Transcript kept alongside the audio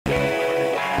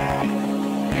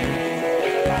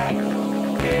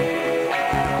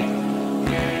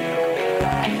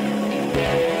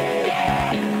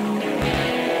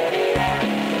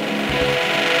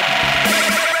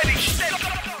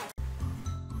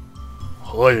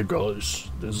Hi guys,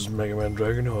 this is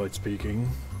MegaDragonoid speaking.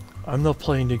 I'm not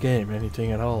playing the game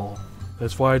anything at all.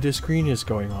 That's why this screen is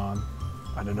going on.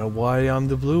 I don't know why I'm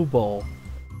the blue ball.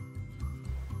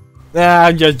 Nah,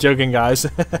 I'm just joking guys.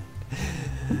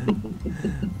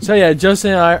 So yeah,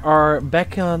 Justin and I are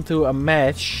back onto a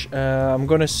match. I'm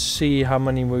gonna see how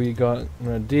many we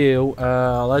gonna do.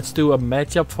 Let's do a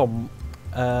matchup from...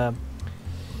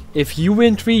 if you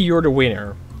win 3, you're the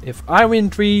winner. If I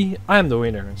win 3, I'm the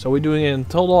winner. So we're doing a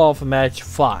total of match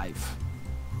 5.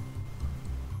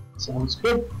 Sounds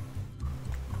good.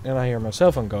 And I hear my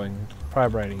cell phone going,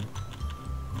 vibrating.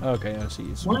 Okay, I see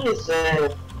it. What is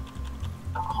a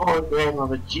hologram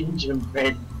of a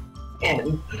gingerbread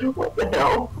man? What the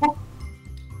hell?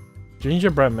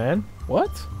 Gingerbread man?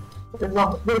 What?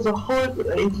 There's a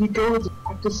hologram. If you go into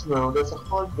practice mode, there's a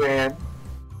hologram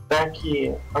back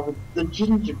here of the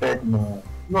gingerbread man.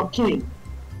 I'm not kidding.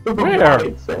 Where?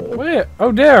 Where?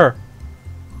 Oh, there!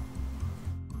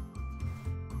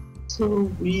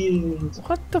 So weird.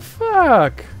 What the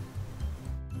fuck?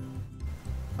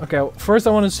 Okay, first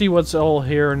I want to see what's all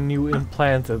here new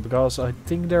implanted, because I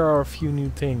think there are a few new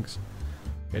things.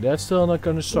 Okay, that's still not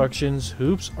constructions.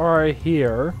 Hoops are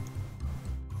here.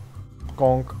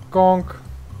 Gonk, gonk.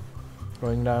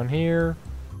 Going down here.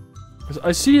 'Cause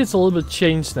I see it's a little bit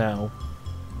changed now.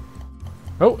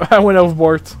 Oh, I went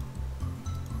overboard.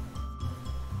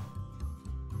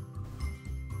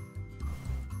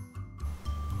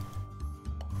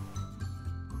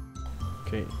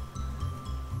 Okay.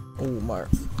 Oh,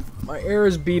 my ear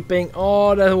is beeping.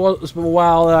 Oh, that was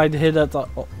wow. I hit that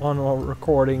on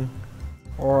recording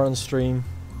or on stream.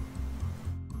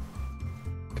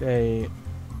 Okay.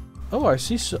 Oh, I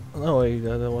see. No, wait,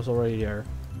 that was already there.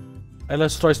 And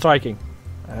let's try striking.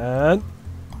 And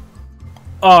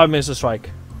oh, I missed a strike.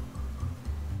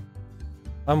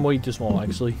 I'm way too small,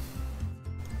 actually.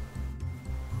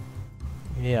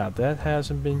 Yeah, that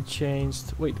hasn't been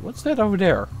changed. Wait, what's that over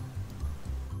there?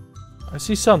 I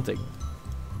see something.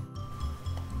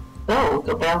 Oh,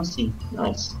 the bouncy.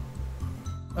 Nice.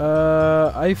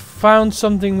 I found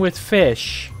something with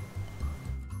fish.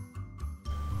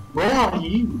 Where are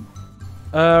you?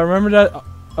 Remember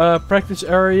that practice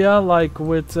area, like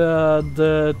with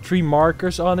the 3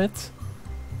 markers on it?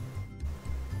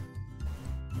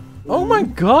 Oh my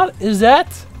god, is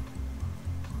that?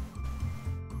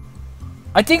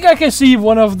 I think I can see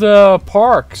one of the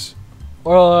parks.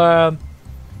 Or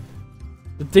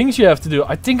the things you have to do.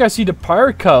 I think I see the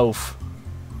Pirate Cove.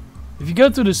 If you go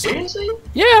to the... Seriously?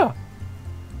 Yeah!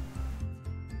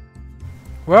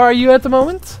 Where are you at the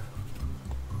moment?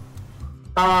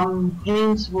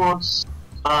 Heading towards,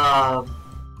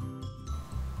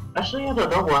 actually I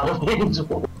don't know what I'm heading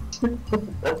towards.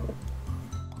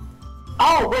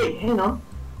 Oh, wait, hang on.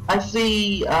 I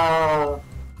see,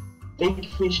 big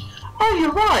fish. Oh,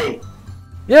 you're right!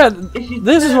 Yeah,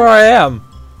 this is where I am.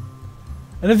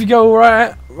 And if you go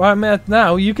where I'm at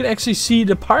now, you can actually see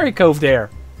the Pirate Cove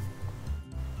there.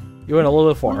 You went a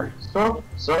little bit far. Stop.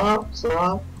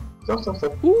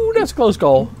 Ooh, that's a close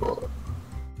call.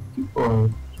 Keep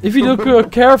going. If you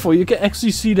look careful, you can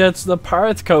actually see that's the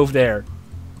Pirate Cove there.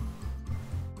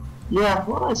 Yeah,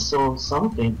 well, I saw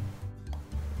something.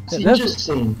 It's Yeah,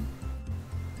 interesting.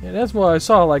 Yeah, that's what I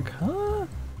saw. Like, huh?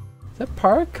 Is that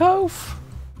Pirate Cove?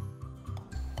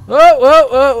 Whoa, whoa,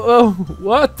 whoa, whoa!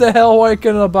 What the hell? Why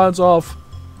can't I bounce off?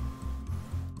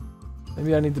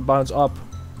 Maybe I need to bounce up.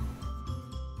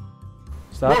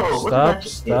 Stop, Whoa,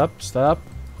 stop.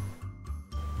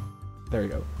 There you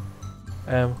go.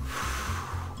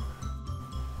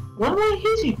 What am I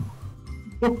hitting?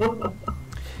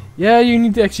 Yeah, you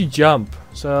need to actually jump.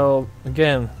 So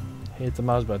again, hit the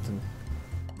mouse button.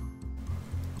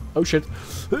 Oh shit!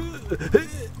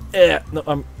 Yeah, no,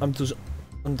 I'm too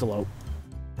low.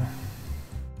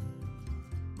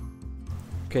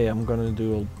 Okay, I'm gonna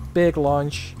do a big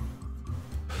launch.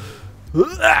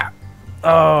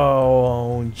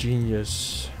 Oh,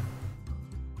 genius.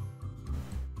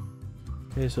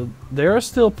 Okay, so there are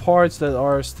still parts that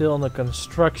are still under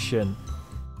construction.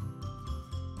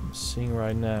 I'm seeing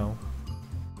right now.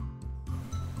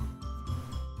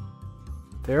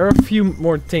 There are a few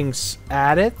more things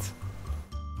added,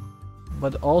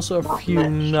 but also a few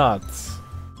not.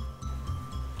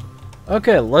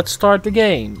 Okay, let's start the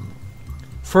game.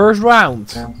 First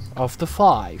round of the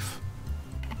 5.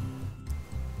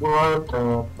 What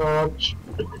the fudge?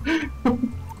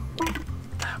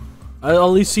 I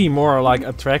only see more like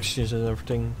attractions and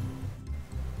everything.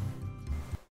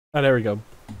 Oh, there we go.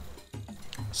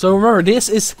 So remember, this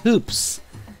is hoops.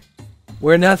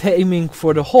 We're not aiming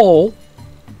for the hole.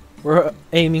 We're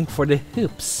aiming for the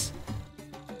hoops.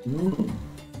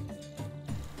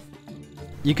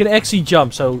 You can actually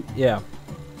jump, so yeah.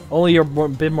 Only you're a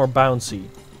bit more bouncy.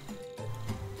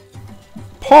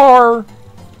 Par!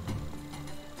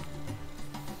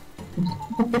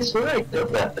 I swear I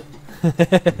got that.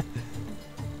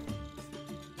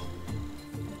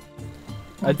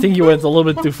 I think you went a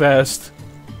little bit too fast.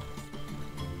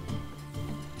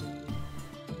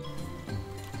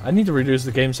 I need to reduce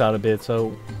the game sound a bit,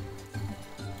 so...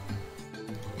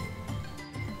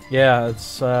 Yeah,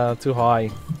 it's too high.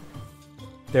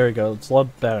 There we go, it's a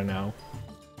lot better now.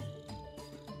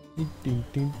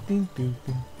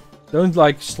 Don't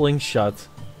like slingshot.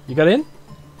 You got in?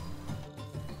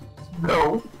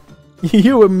 No.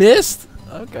 You were missed?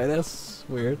 Okay, that's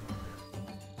weird.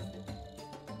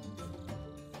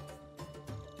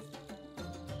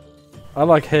 I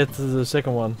like hit the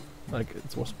second one. Like,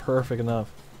 it was perfect enough.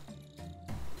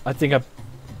 I think I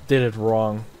did it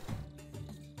wrong.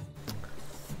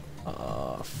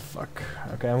 Fuck.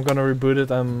 Okay, I'm gonna reboot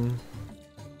it.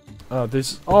 Oh,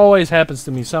 this always happens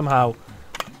to me somehow.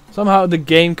 Somehow the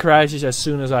game crashes as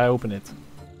soon as I open it.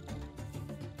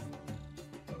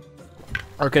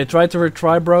 Okay, try to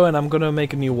retry, bro, and I'm gonna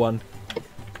make a new one.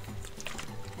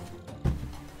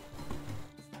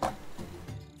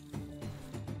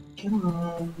 Come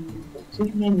on. To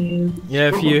the menu. Yeah,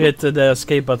 if you hit the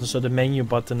escape button, so the menu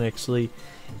button actually,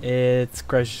 it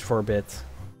crashes for a bit.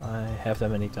 I have that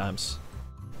many times.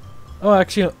 Oh,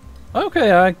 actually,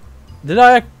 okay, did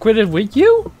I quit it with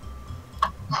you?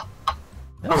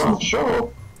 I'm not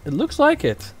sure. It looks like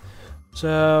it.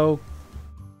 So,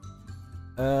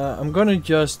 I'm gonna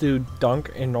just do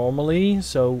dunk in normally,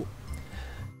 so...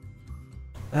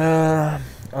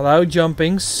 allow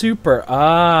jumping, super.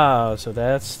 Ah, so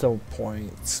that's the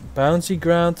point. Bouncy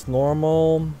ground,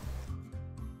 normal.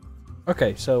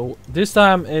 Okay, so this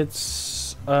time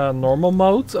it's normal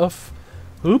mode of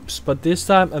hoops, but this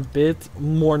time a bit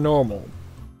more normal.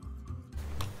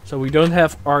 So we don't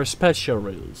have our special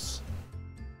rules.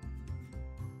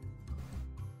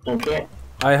 Okay.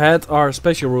 I had our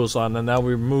special rules on and now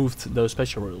we removed those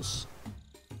special rules.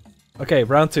 Okay,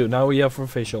 round 2. Now we have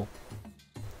official.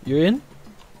 You in?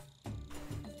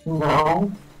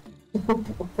 No.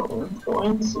 It's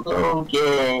going slow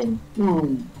again.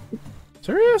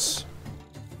 Serious?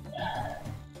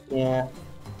 Yeah.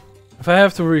 If I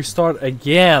have to restart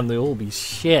again, it will be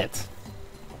shit.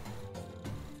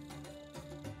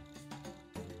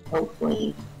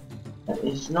 Hopefully, that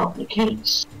is not the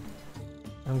case.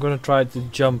 I'm gonna try to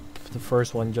jump the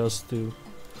first one just to...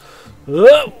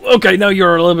 okay, now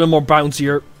you're a little bit more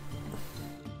bouncier.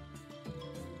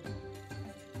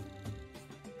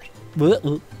 What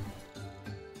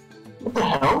What the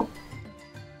hell?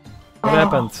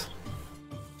 happened?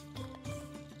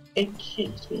 It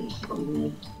kicked me from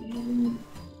the game.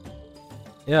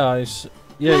 Yeah,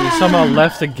 yeah, you somehow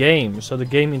left the game, so the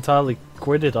game entirely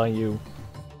quit it on you.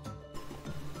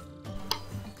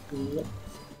 Yep.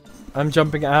 I'm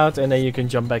jumping out and then you can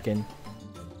jump back in.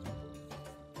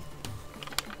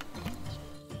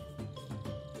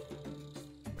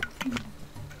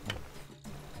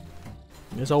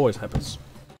 This always happens.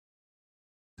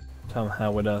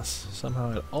 Somehow with us.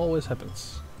 Somehow it always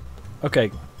happens.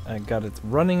 Okay, I got it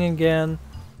running again.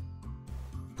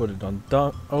 Put it on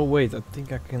down. Oh wait, I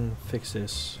think I can fix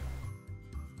this.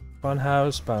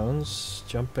 Funhouse, bounce,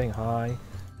 jumping high.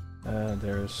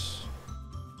 There's...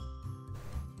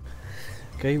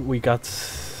 Okay, we got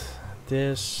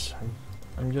this.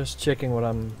 I'm just checking what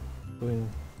I'm doing.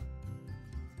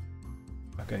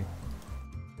 Okay.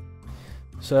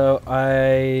 So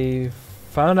I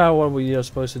found out what we are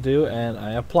supposed to do and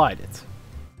I applied it.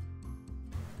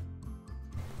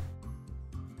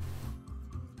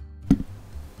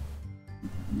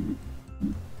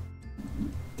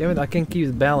 Damn it, I can't keep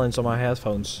the balance on my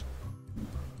headphones.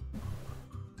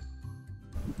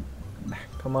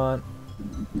 Come on.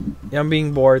 Yeah, I'm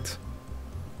being bored.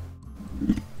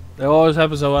 It always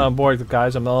happens when I'm bored,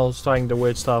 guys. I'm always trying the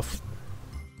weird stuff.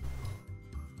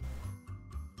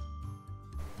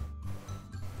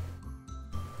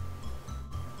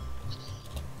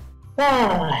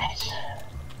 Alright.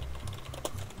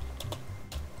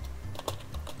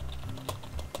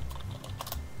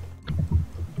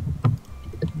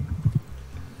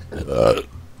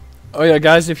 Oh yeah,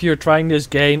 guys, if you're trying this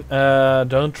game,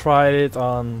 don't try it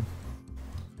on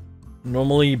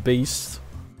normally based.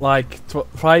 Like,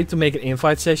 try to make an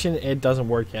invite session, it doesn't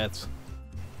work yet.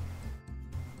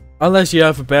 Unless you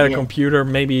have a better computer,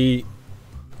 maybe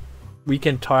we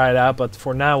can try it out, but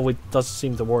for now it doesn't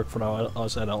seem to work for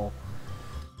us at all.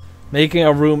 Making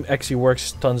a room actually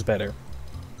works tons better.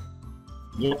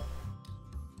 Yep.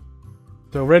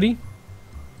 So ready?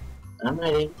 I'm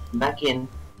ready. Back in.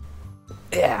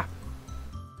 Yeah.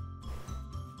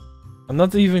 I'm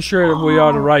not even sure that we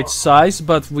are the right size,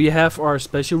 but we have our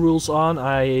special rules on.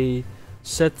 I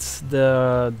set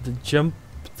the jump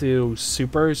to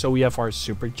super, so we have our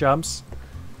super jumps.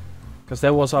 Because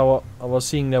that was I was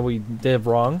seeing that we did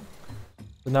wrong.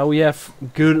 But now we have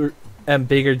good and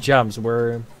bigger jumps.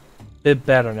 We're a bit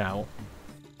better now.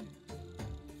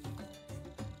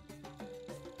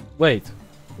 Wait.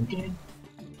 Okay.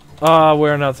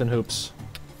 We're not in hoops.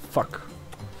 Fuck.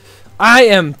 I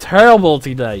am terrible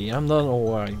today. I'm not know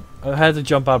why. I had to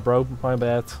jump out, bro. My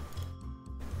bad.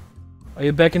 Are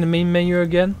you back in the main menu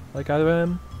again? Like I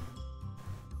am?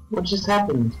 What just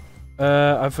happened?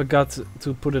 I forgot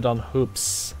to put it on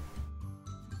hoops.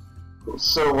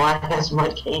 So why has my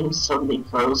game suddenly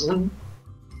frozen?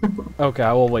 Okay,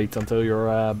 I will wait until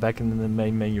you're back in the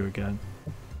main menu again.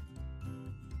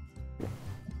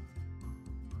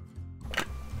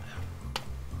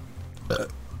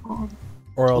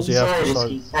 Or else you have to start.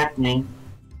 This keeps happening.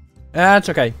 That's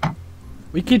okay.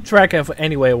 We keep track of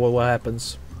anyway what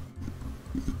happens.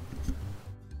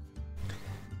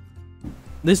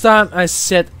 This time I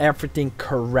set everything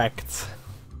correct.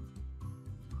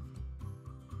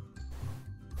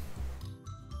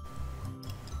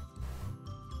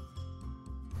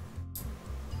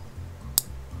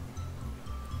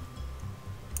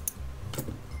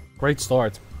 Great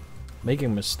start.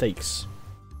 Making mistakes.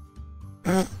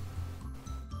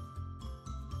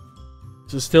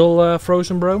 Is it still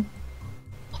frozen, bro?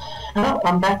 Oh,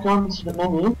 I'm back onto the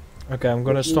menu. Okay, I'm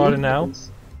gonna start it now.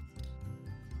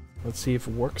 Let's see if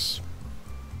it works.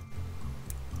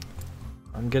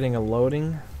 I'm getting a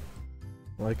loading.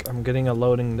 Like, I'm getting a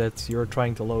loading that you're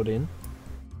trying to load in.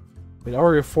 Wait,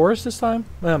 are we forest this time?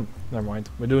 Never mind.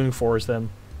 We're doing forest then.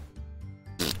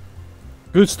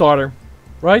 Good starter.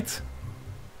 Right?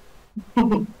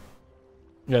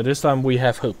 Yeah, this time we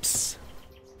have hoops.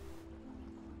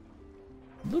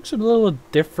 Looks a little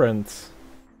different.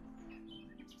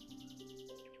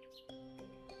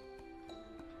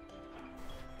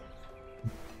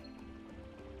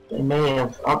 They may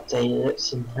have updated it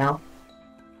somehow.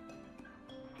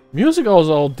 Music is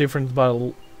all different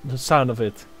by the sound of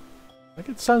it. Like,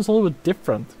 it sounds a little bit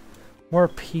different. More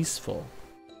peaceful.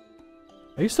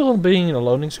 Are you still being in a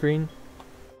loading screen?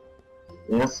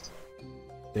 Yes.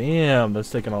 Damn,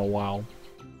 that's taking a while.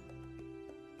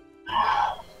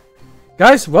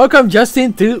 Guys, welcome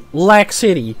Justin to Lag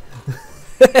City.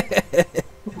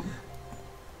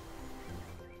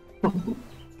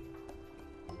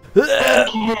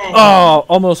 Oh,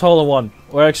 almost hole in one.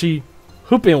 Or actually,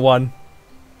 hoop in one.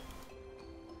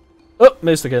 Oh,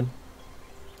 missed again.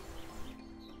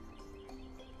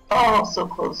 Oh, so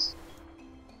close.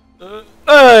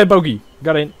 Hey, bogey.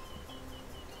 Got in.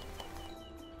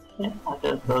 Yeah, I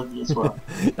got a bogey as well.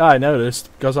 I noticed,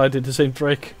 because I did the same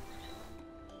trick.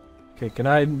 Okay, can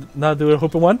I not do a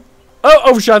hoop in one? Oh,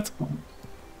 overshot!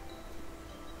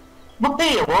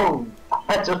 Whoa!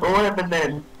 I just what happened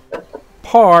then?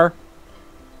 Par.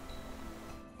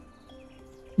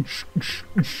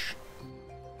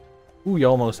 Ooh, you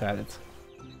almost had it.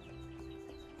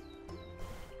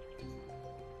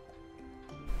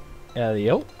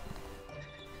 Elio.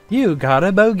 You got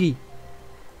a bogey.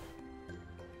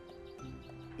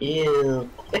 Ew.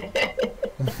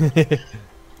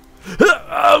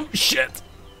 Oh, shit.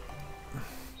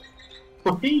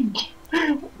 What are you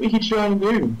trying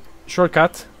to do?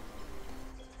 Shortcut.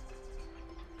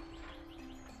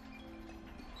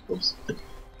 Oops.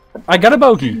 I got a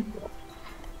bogey.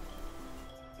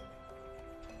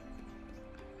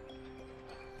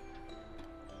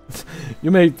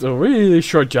 You made a really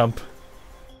short jump.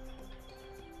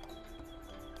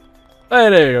 Hey,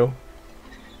 there you go.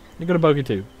 You got a bogey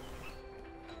too.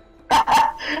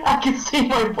 I can see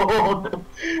my board.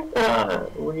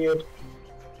 Weird.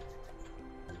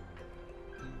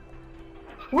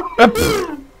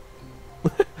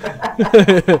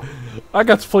 I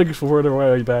got flickers for the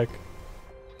way back.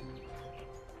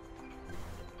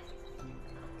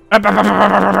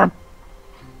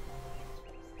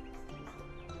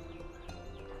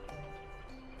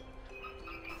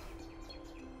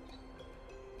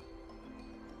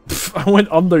 I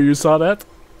went under, you saw that?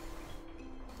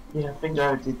 Yeah, I think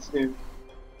I did too.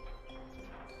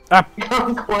 Ah.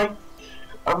 I'm quite.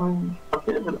 I'm a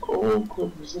bit of an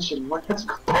awkward position. Might have to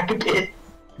go back a bit.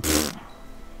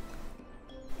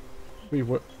 Wait,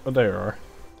 what? Oh, there you are.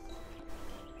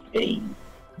 Hey.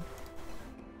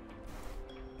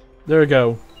 There we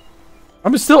go.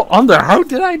 I'm still under. How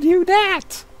did I do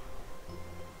that?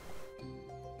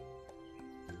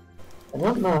 I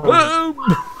don't know.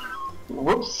 Oh.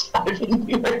 Whoops! I think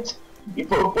you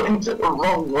both went to the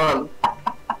wrong one.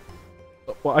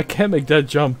 Well, I can't make that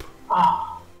jump.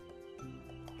 Ah,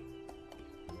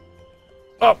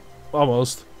 Oh,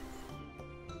 almost.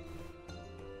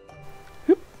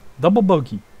 Hup, double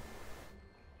bogey.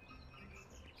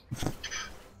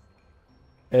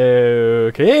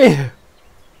 Okay.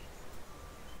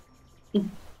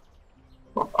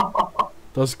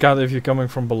 Doesn't count if you're coming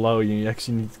from below. You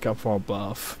actually need to come from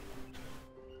above.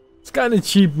 It's kind of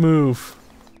cheap move.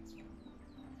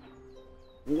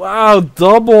 Wow,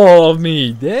 double of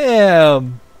me.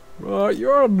 Damn.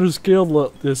 You're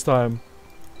underskilled this time.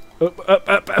 Up, up,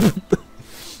 up, up.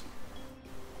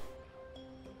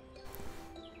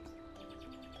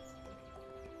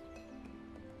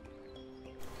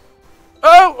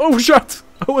 Oh, oh, shit.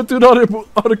 I went to the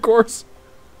other course.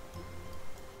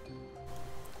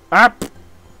 Up.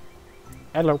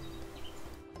 Hello.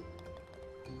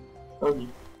 bogey.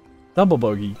 Double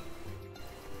bogey.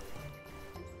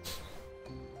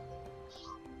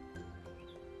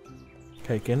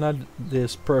 Okay, can I do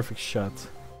this perfect shot?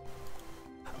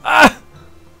 Ah!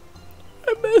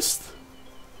 I missed.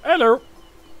 Hello.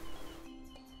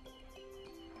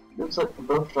 Looks like we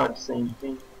both tried the same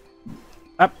thing.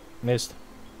 Up. Missed.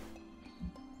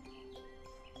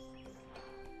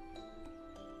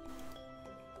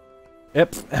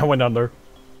 Yep, I went under.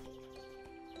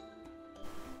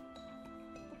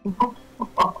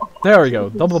 There we go,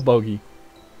 double bogey.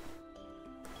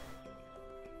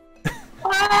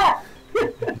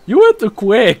 You went too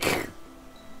quick.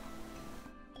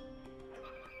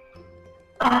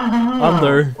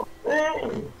 Under.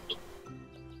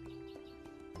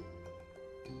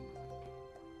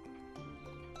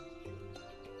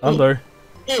 Under.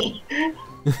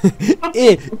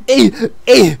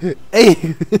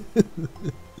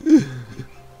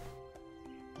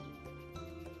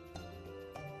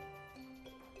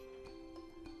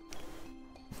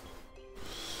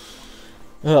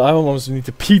 I almost need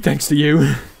to pee thanks to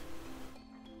you.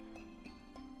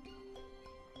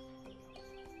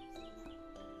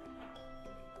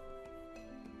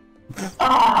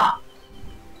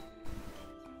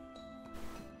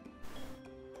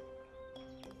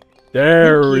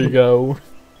 There we go.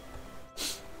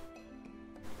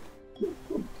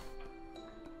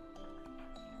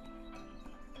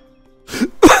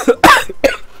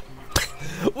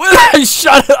 When I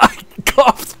shot it, I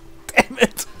coughed. Damn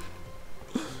it.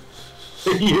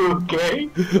 Are you okay?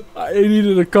 I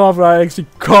needed a cough and I actually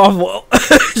coughed while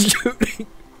shooting.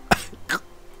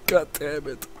 God damn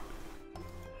it.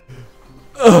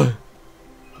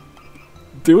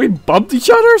 Did we bump each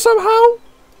other somehow?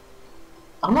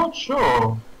 I'm not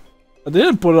sure. I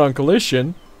didn't put it on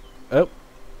collision. Oh.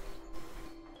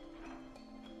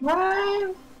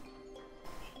 Man.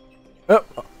 Oh.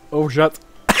 Overshot.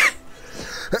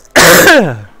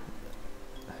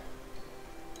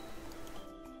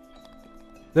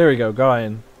 There we go,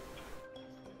 Guyan.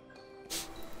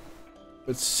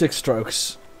 With 6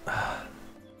 strokes.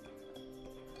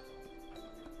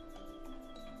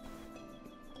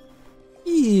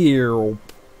 Ew.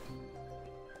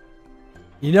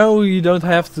 You know you don't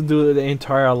have to do the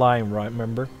entire line, right?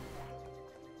 Remember?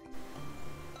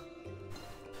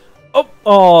 Oh,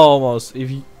 almost.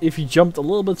 If you jumped a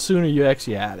little bit sooner, you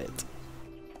actually had it.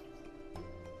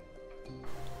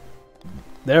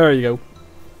 There you go.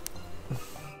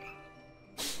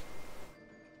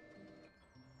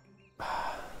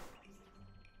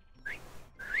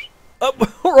 Oh,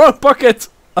 wrong bucket!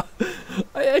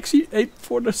 I actually ate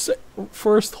for the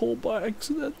first hole by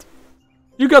accident.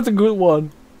 You got the good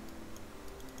one.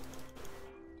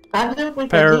 I don't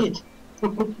think Pair. I did.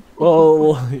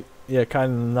 Well, yeah,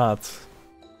 kind of not.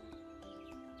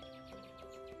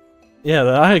 Yeah,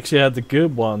 I actually had the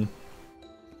good one.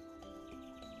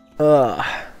 What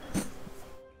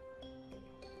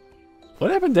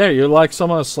happened there? You like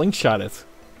someone slingshot it.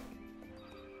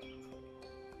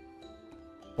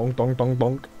 Bonk, donk, donk,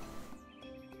 bonk.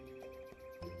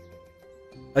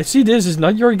 I see this is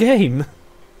not your game.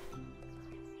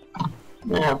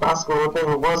 Yeah, basketball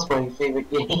never was my favorite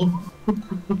game.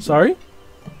 Sorry?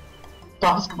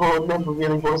 Basketball never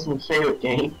really was my favorite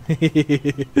game.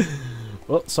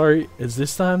 Well, sorry, it's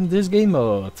this time this game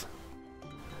mode.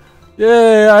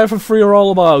 Yay, I have a free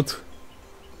rollabout.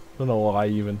 Don't know why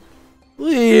even.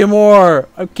 Leave more!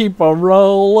 I keep on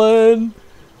rolling.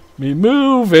 Me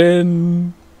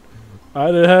moving. I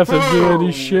didn't have to do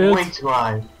any shit. Way too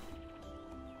high.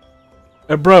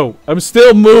 And bro, I'm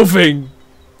still moving.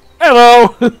 Hello!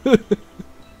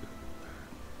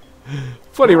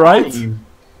 Funny, right?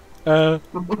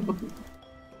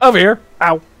 Over here.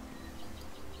 Ow.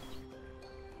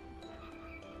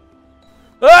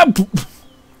 Ah!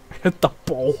 Hit the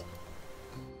ball.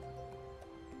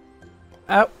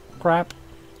 Oh, crap.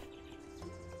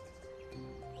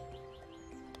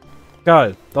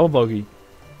 Got it. Double bogey.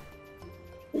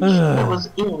 That was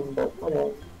in, but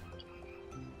whatever.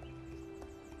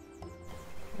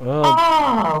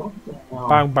 Oh. Oh!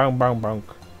 Bang, bang, bang, bang.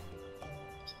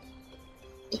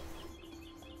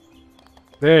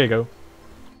 There you go.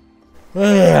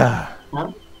 Yeah.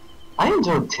 I am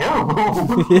doing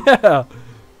terrible. Yeah.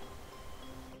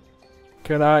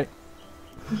 Can I?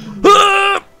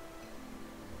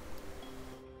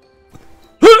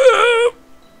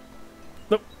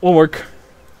 Nope, won't work.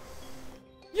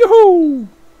 Yoo-hoo!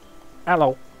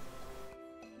 Hello.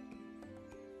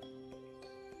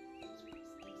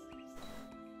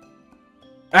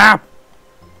 Ah!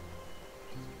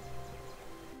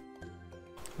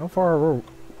 How far are we?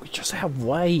 We just have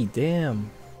way,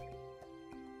 damn.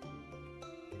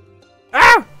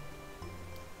 Ah!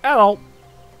 Hello.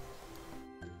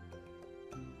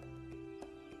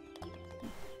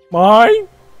 Mine?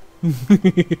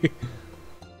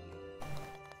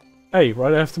 Hey,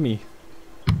 right after me.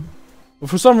 But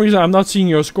for some reason, I'm not seeing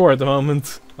your score at the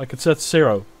moment. Like it said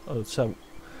 0. Oh, it's 7.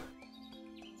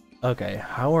 Okay,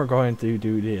 how are we going to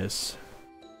do this?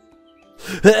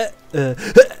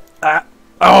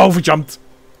 Oh, we jumped.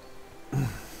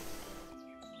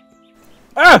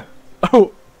 Ah!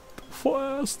 Oh, too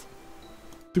fast.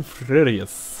 Too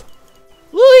furious.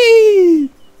 Whee!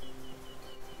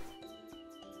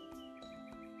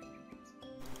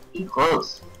 Too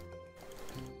close.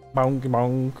 Bonky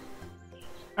bonk.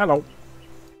 Hello.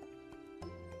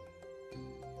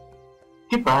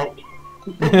 Goodbye.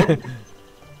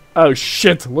 Oh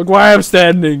shit, look where I'm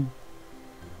standing.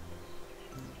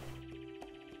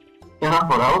 Yeah, I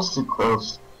thought I was too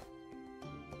close.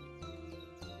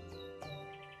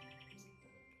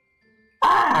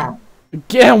 Ah!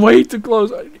 Again, way too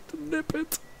close. I need to nip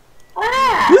it.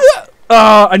 Ah!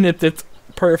 Oh, I nipped it.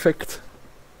 Perfect.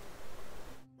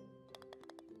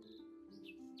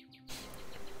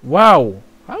 Wow.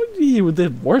 How did you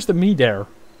did worse than me there?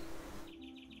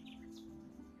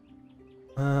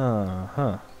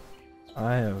 Uh-huh.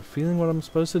 I have a feeling what I'm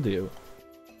supposed to do.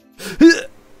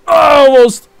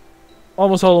 Almost!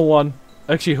 Almost all in one.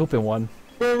 Actually, hope in one.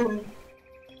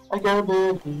 I got a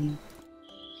baby.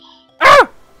 Ah!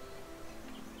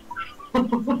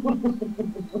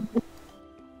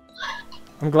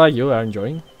 I'm glad you are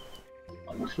enjoying.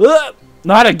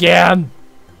 Not again!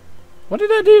 What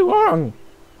did I do wrong?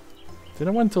 Did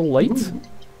I went too late?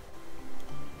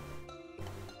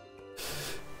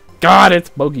 Got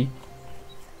it! Bogey.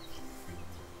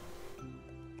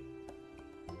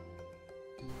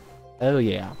 Oh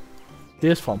yeah.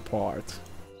 This fun part.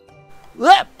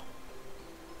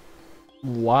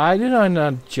 Why did I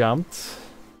not jump?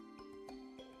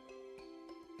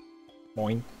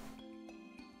 Boing.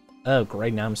 Oh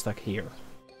great, now I'm stuck here.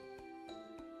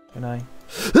 Can I?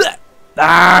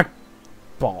 Ah!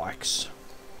 Bollocks.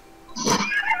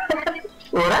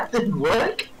 Well, that didn't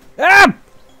work. Ah!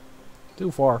 Too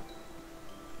far.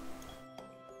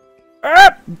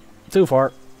 Ah! Too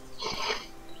far.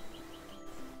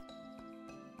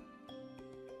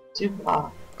 Too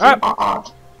far. Ah! Too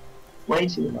hard. Way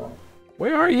too hard.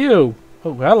 Where are you?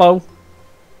 Oh, hello.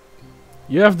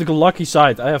 You have the lucky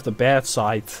side. I have the bad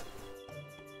side.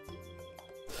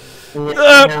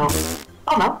 No.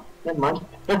 Oh no, never mind.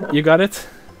 You got it?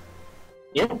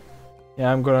 Yeah.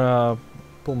 Yeah, I'm gonna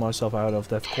pull myself out of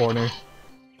that corner.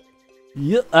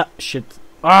 Yeah. Ah, shit.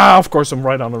 Ah, of course I'm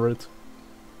right under it.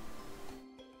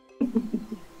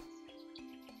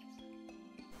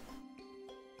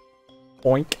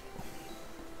 Boink.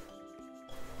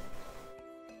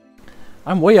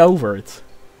 I'm way over it.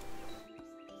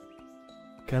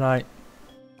 Can I?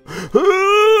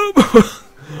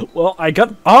 Well, I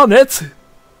got on it,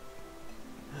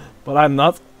 but I'm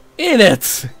not in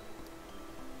it.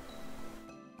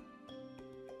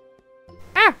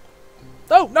 Ah!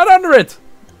 No, not under it.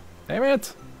 Damn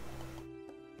it.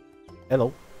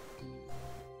 Hello.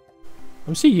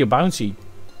 I'm seeing you bouncy.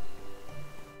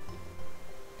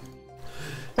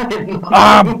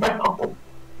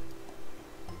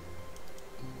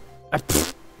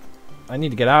 I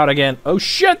need to get out again. Oh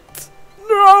shit!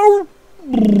 No!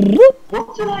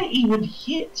 What did I even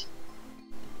hit?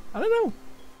 I don't know.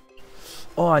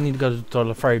 Oh, I need to go to the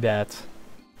toilet very bad.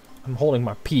 I'm holding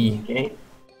my pee. Okay.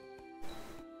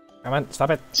 Come on,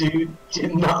 stop it. Dude,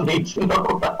 did not need to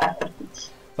know that.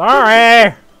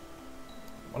 Sorry!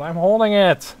 But I'm holding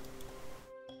it.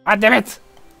 Ah, damn it!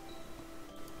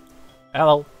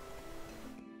 Hello.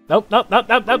 Nope, nope, nope,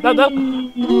 nope, nope, nope, nope.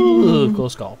 Ooh,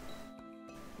 close call.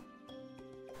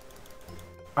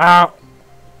 Ah!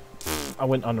 I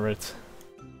went under it.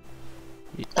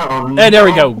 Oh, no. Hey, there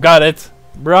we go. Got it.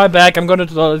 Right back. I'm gonna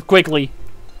do it quickly.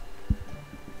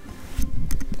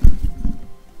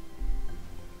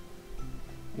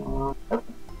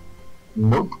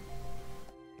 Nope.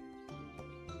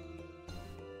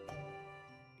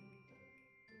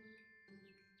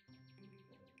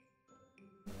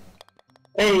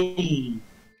 Hey.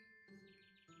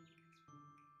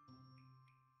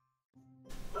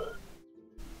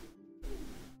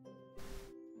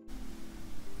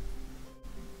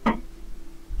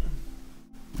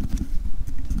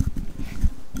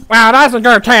 Wow, that's a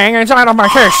good thing inside of my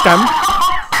system.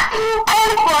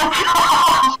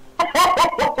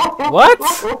 What?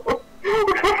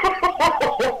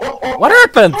 What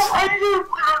happened?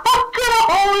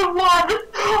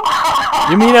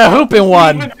 You mean a hooping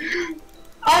one?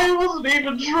 I wasn't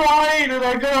even trying and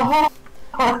I got a hole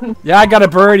one. Yeah, I got a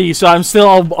birdie, so I'm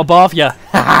still above you.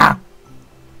 That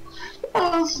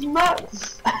was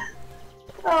nuts.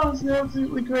 That was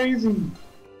absolutely crazy.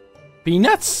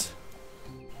 Peanuts?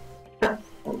 I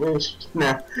wish.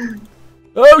 Nah.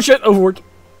 Oh shit, overward.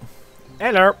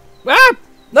 Hello. Ah!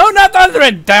 No, not under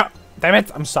it! Damn it,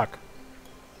 I'm stuck.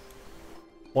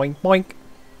 Boink, boink.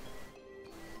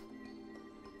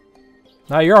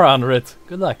 Now you're under it.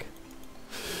 Good luck.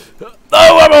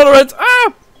 Oh, I'm under it!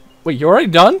 Ah! Wait, you already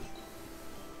done?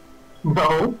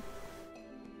 No.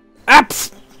 Ah!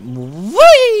 Pfft.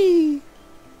 Whee!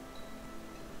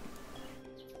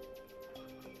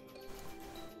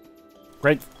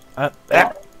 Great.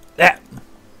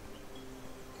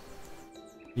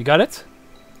 You got it?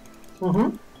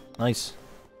 Mm-hmm. Nice.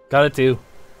 Got it too.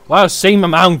 Wow, same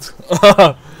amount.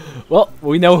 Well,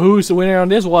 we know who's the winner on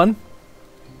this one.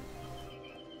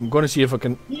 I'm gonna see if I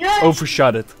can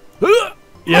overshot it.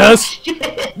 Yes!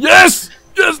 Yes!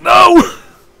 Yes, no!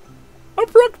 I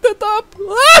fucked it up!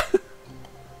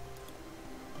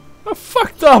 I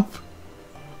fucked up!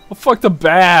 I fucked up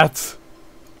bad!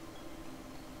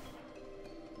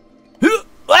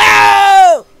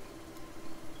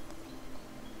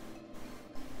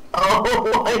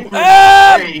 Oh,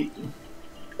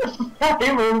 I'm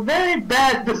in a very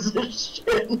bad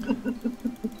position.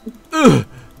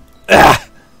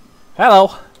 Hello.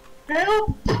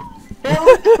 Help!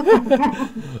 Help!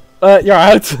 You're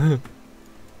out.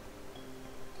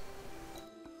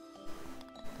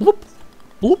 Bloop.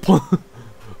 Bloop.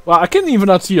 Well, I can't even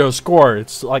not see your score.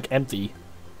 It's like empty.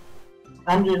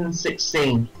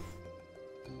 116.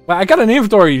 Well, I got an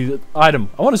inventory item.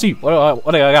 I want to see what I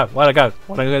got. What I got.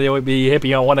 What I gonna be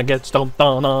hippie. I want to get stumped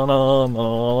on.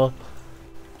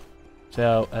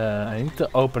 So I need to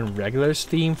open regular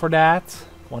Steam for that.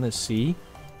 Want to see?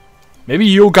 Maybe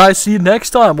you guys see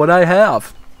next time what I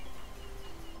have.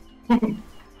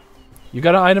 You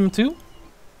got an item too?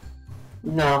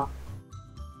 No.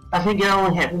 I think it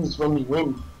only happens when you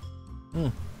win.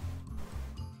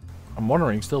 I'm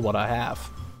wondering still what I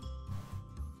have.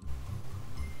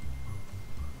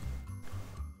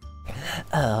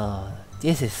 Oh,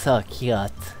 this is so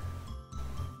cute.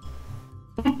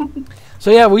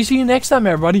 So yeah, we see you next time,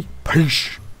 everybody.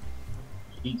 Peace.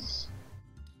 Peace.